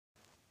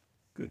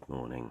Good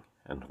morning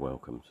and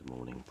welcome to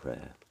morning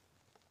prayer.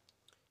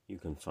 You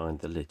can find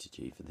the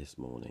liturgy for this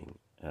morning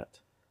at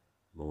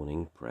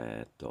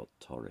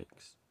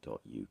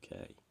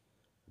morningprayer.torrix.uk,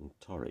 and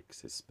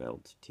Torrix is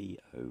spelled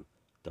Torrix.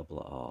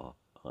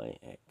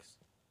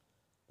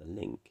 The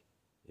link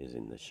is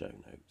in the show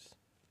notes.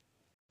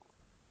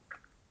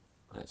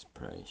 Let's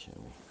pray,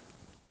 shall we?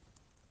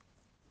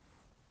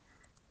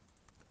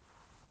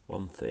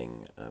 One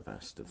thing I've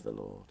asked of the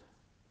Lord,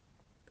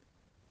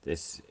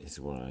 this is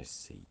what I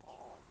seek,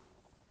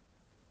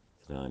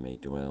 that I may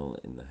dwell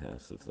in the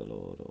house of the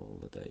Lord all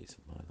the days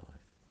of my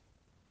life,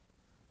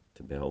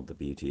 to behold the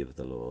beauty of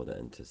the Lord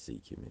and to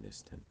seek him in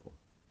his temple.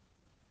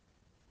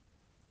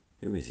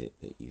 Who is it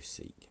that you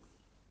seek?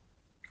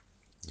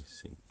 You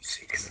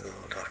seek the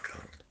Lord our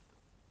God.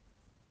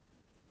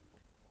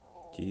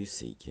 Do you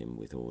seek him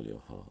with all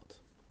your heart?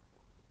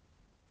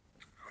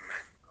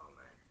 Amen.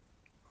 Amen.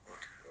 Lord,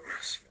 have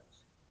mercy.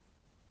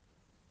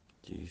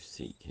 Do you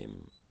seek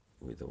him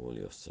with all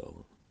your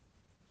soul?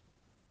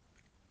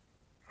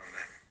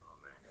 Amen.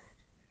 Amen.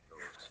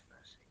 Lord, have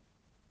mercy.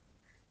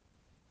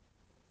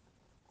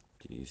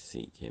 Do you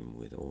seek him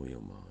with all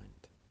your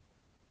mind?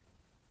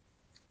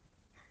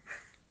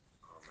 Amen.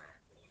 Lord,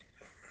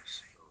 have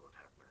mercy. Lord,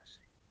 have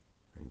mercy.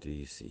 And do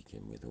you seek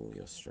him with all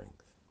your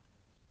strength?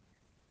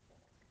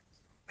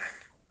 Amen.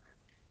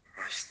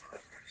 Christ, have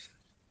mercy.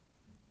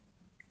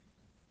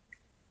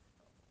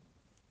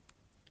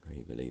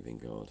 We believe in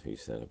God, who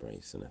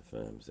celebrates and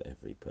affirms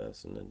every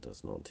person and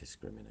does not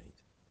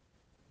discriminate.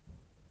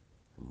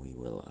 And we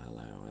will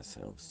allow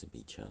ourselves to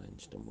be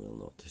challenged and will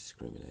not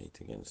discriminate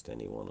against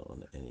anyone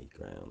on any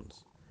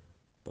grounds,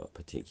 but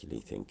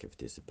particularly think of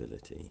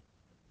disability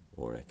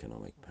or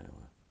economic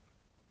power,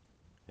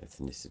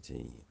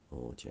 ethnicity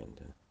or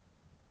gender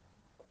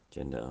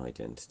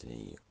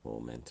identity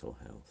or mental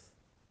health,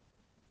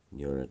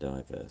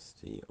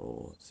 neurodiversity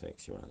or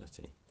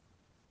sexuality.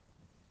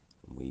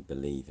 We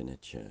believe in a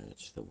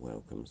church that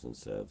welcomes and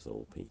serves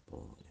all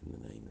people in the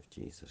name of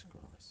Jesus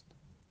Christ,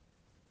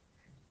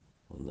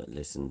 one that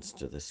listens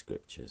to the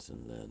scriptures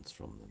and learns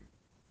from them,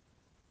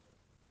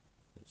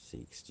 that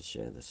seeks to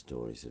share the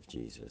stories of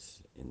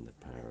Jesus in the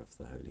power of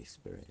the Holy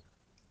Spirit,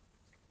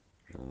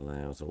 and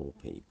allows all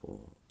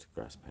people to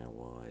grasp how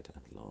wide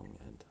and long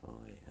and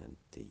high and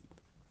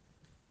deep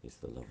is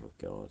the love of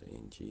God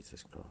in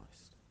Jesus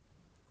Christ.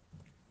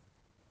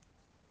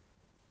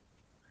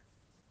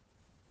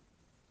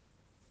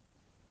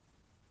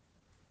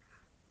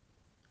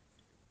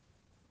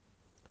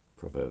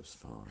 Proverbs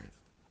 5.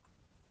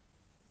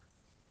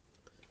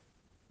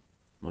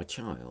 My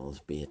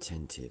child, be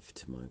attentive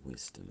to my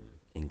wisdom,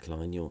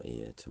 incline your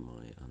ear to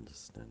my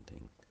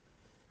understanding,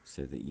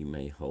 so that you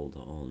may hold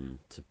on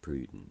to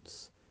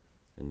prudence,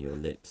 and your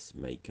lips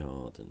may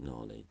guard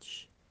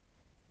knowledge.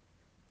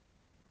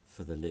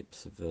 For the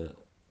lips of a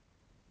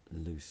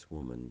loose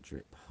woman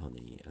drip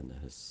honey, and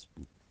her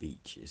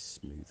speech is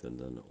smoother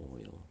than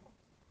oil.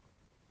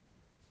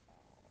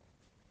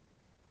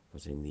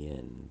 But in the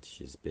end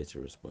she is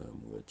bitter as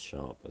wormwood,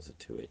 sharp as a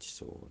two-edged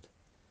sword.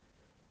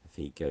 Her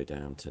feet go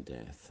down to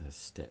death, her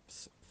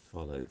steps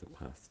follow the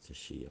path to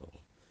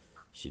Sheol.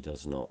 She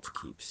does not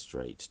keep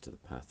straight to the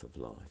path of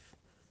life.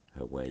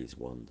 Her ways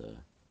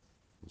wander,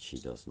 and she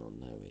does not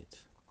know it.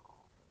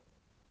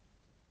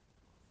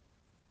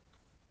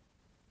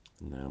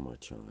 Now, my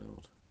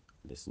child,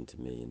 listen to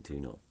me and do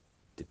not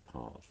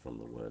depart from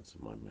the words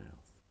of my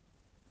mouth.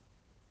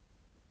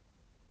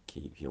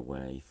 Keep your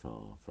way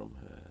far from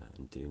her,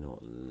 and do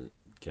not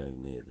go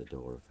near the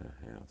door of her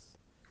house,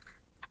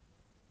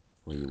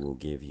 for you will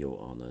give your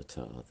honor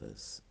to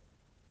others,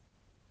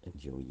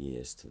 and your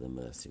years to the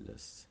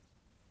merciless,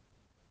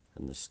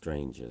 and the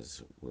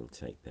strangers will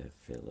take their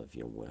fill of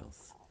your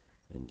wealth,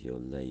 and your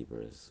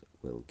labors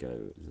will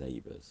go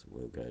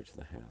to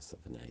the house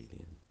of an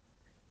alien.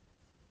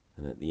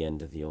 And at the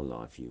end of your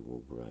life you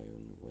will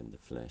groan when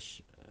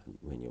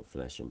your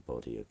flesh and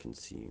body are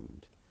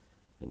consumed,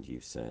 and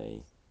you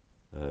say,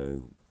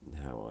 oh,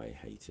 how I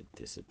hated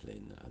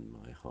discipline, and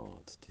my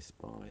heart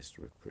despised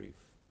reproof.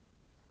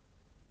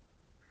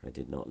 I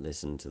did not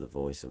listen to the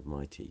voice of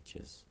my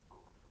teachers,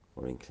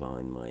 or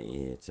incline my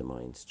ear to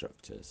my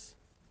instructors.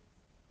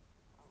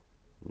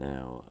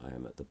 Now I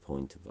am at the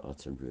point of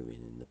utter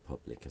ruin in the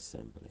public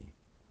assembly.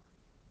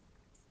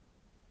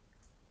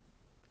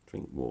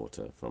 Drink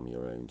water from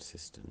your own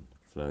cistern,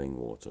 flowing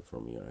water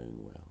from your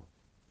own well.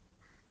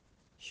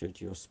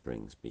 Should your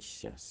springs be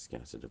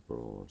scattered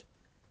abroad,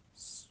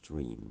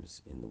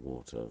 streams in the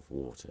water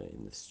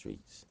in the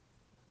streets,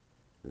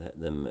 let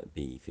them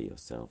be for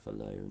yourself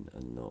alone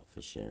and not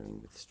for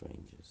sharing with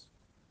strangers.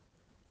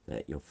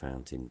 Let your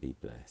fountain be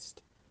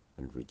blessed,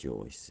 and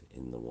rejoice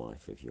in the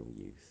wife of your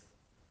youth,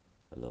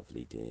 a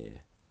lovely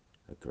deer,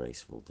 a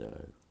graceful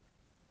doe.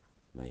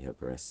 May her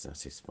breast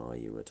satisfy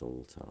you at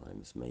all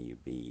times. May you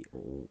be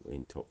all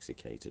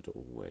intoxicated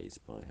always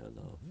by her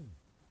love.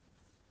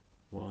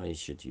 Why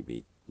should you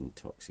be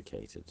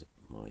intoxicated,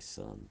 my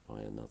son,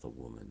 by another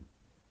woman,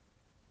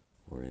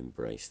 or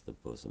embrace the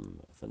bosom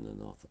of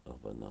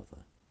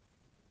another?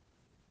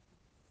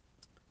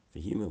 For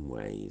human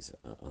ways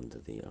are under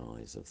the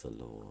eyes of the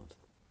Lord,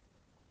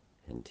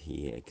 and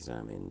he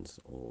examines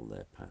all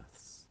their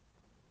paths.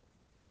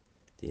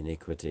 The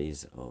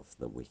iniquities of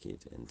the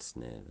wicked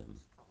ensnare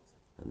them,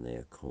 and they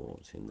are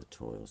caught in the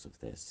toils of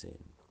their sin.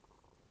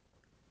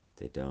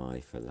 They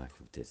die for lack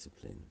of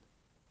discipline,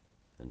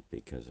 and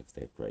because of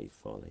their great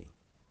folly,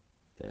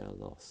 they are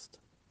lost.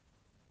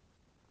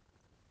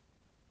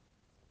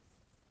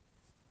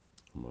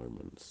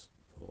 Moments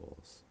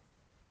pause.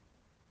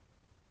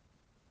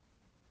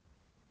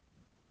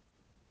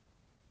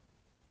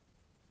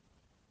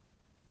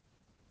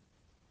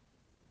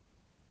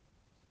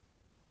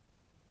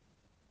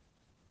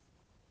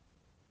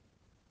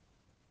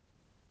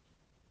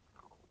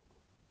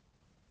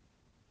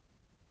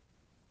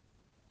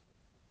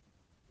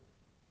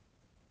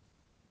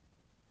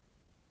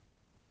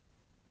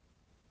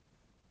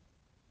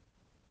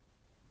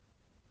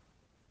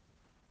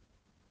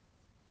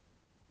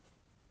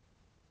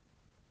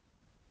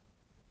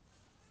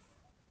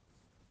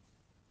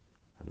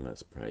 And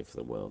let's pray for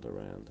the world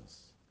around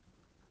us.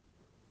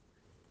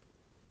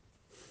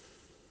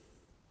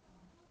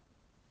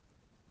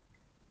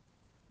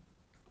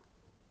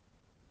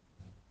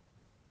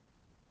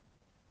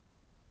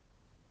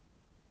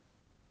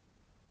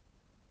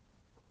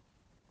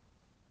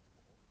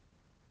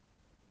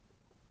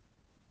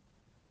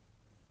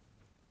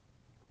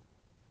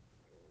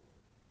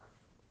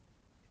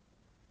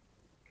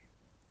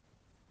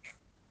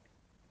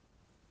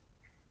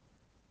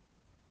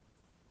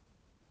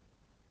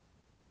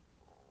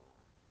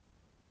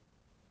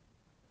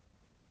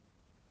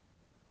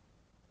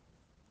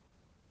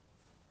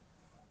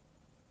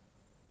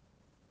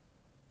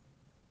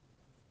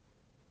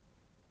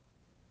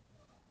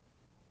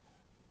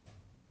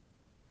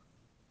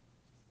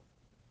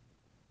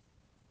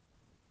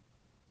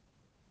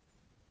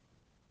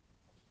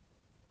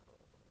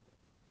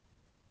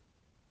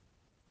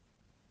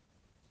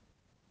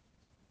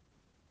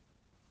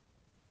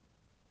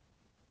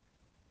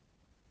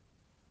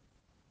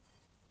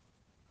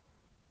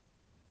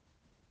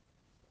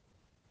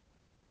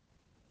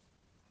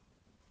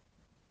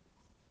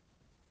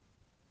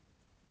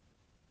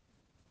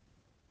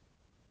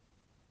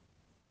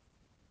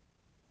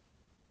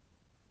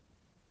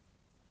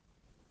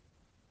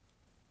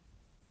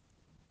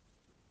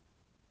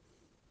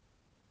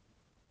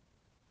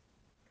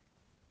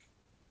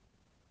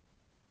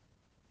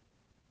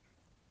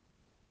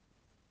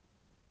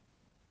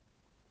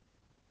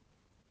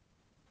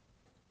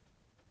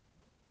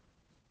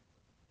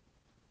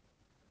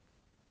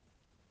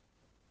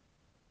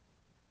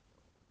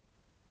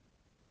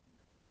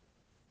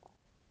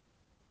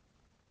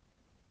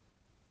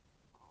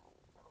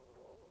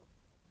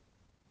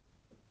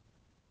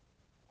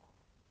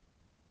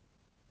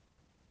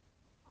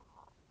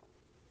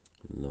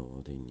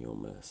 Lord, in your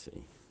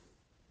mercy,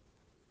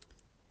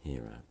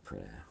 hear our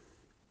prayer.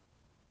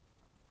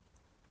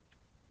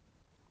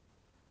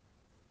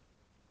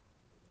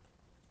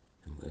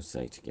 And we'll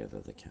say together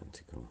the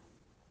canticle.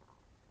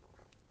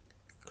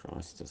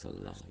 Christ as a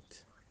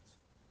light,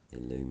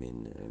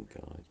 illumine and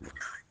guide me.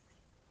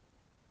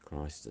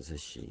 Christ as a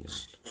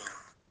shield,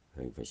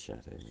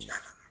 overshadow me.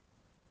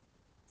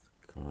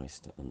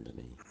 Christ under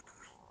me,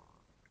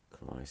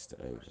 Christ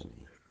over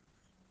me.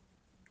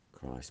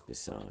 Christ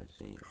beside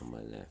me, on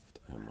my left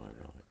and my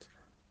right.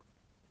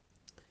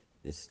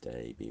 This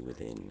day be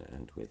within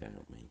and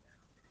without me,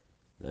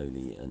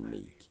 lowly and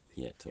meek,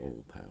 yet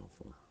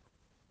all-powerful.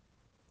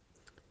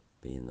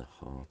 Be in the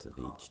heart of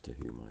each to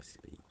whom I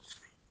speak,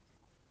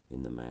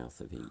 in the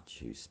mouth of each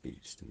who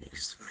speaks to me.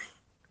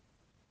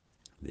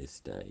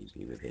 This day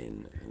be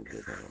within and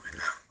without me,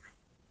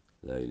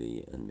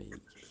 lowly and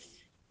meek,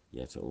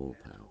 yet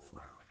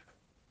all-powerful.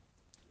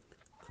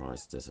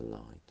 Christ as a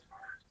light,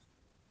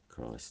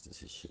 Christ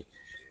as a shield,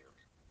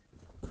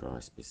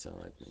 Christ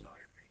beside me,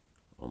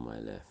 on my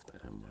left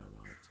and my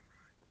right.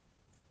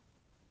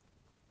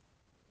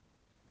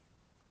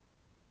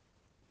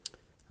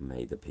 And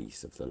may the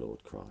peace of the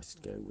Lord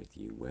Christ go with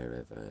you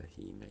wherever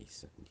he may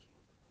send you.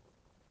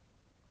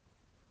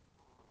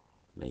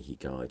 May he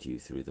guide you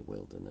through the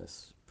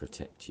wilderness,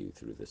 protect you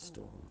through the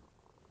storm.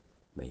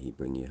 May he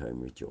bring you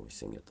home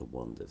rejoicing at the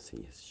wonders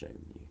he has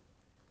shown you.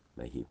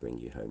 May he bring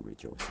you home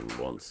rejoicing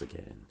once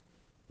again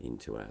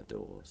into our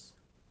doors.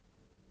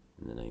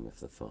 In the name of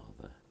the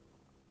Father,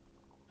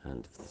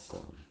 and of the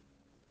Son,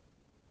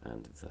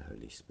 and of the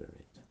Holy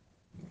Spirit.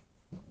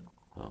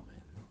 Amen.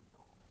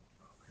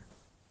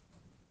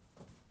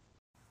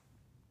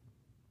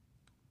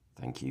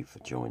 Thank you for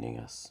joining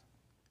us.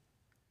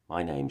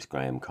 My name's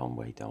Graham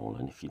Conway Dole,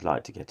 and if you'd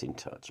like to get in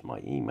touch, my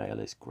email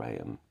is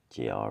graham,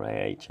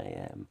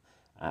 graham,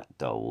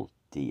 @dole,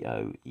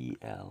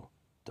 DOEL.org.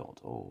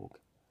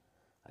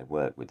 I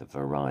work with a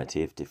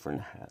variety of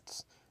different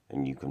hats,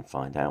 and you can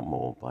find out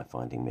more by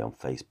finding me on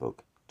Facebook,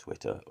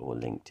 Twitter, or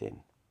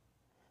LinkedIn.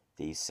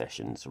 These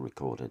sessions are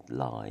recorded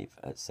live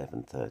at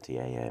 7:30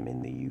 a.m.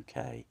 in the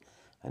UK,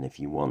 and if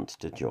you want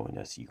to join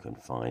us, you can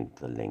find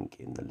the link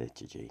in the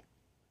liturgy.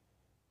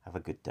 Have a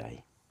good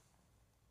day.